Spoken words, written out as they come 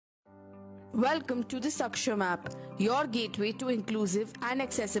Welcome to the Saksham app, your gateway to inclusive and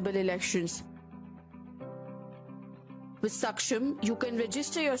accessible elections. With Saksham, you can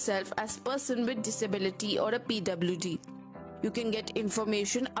register yourself as person with disability or a PWD. You can get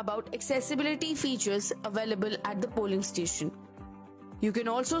information about accessibility features available at the polling station. You can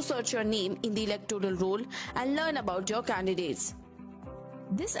also search your name in the electoral roll and learn about your candidates.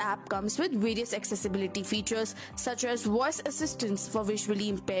 This app comes with various accessibility features such as voice assistance for visually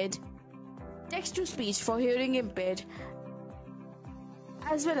impaired, text-to-speech for hearing impaired,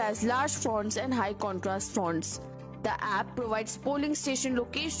 as well as large fonts and high contrast fonts. The app provides polling station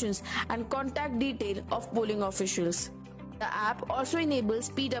locations and contact detail of polling officials. The app also enables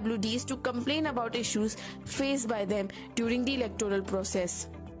PWDs to complain about issues faced by them during the electoral process.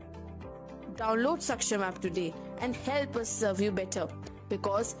 Download Saksham app today and help us serve you better,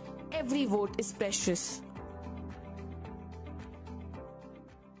 because every vote is precious.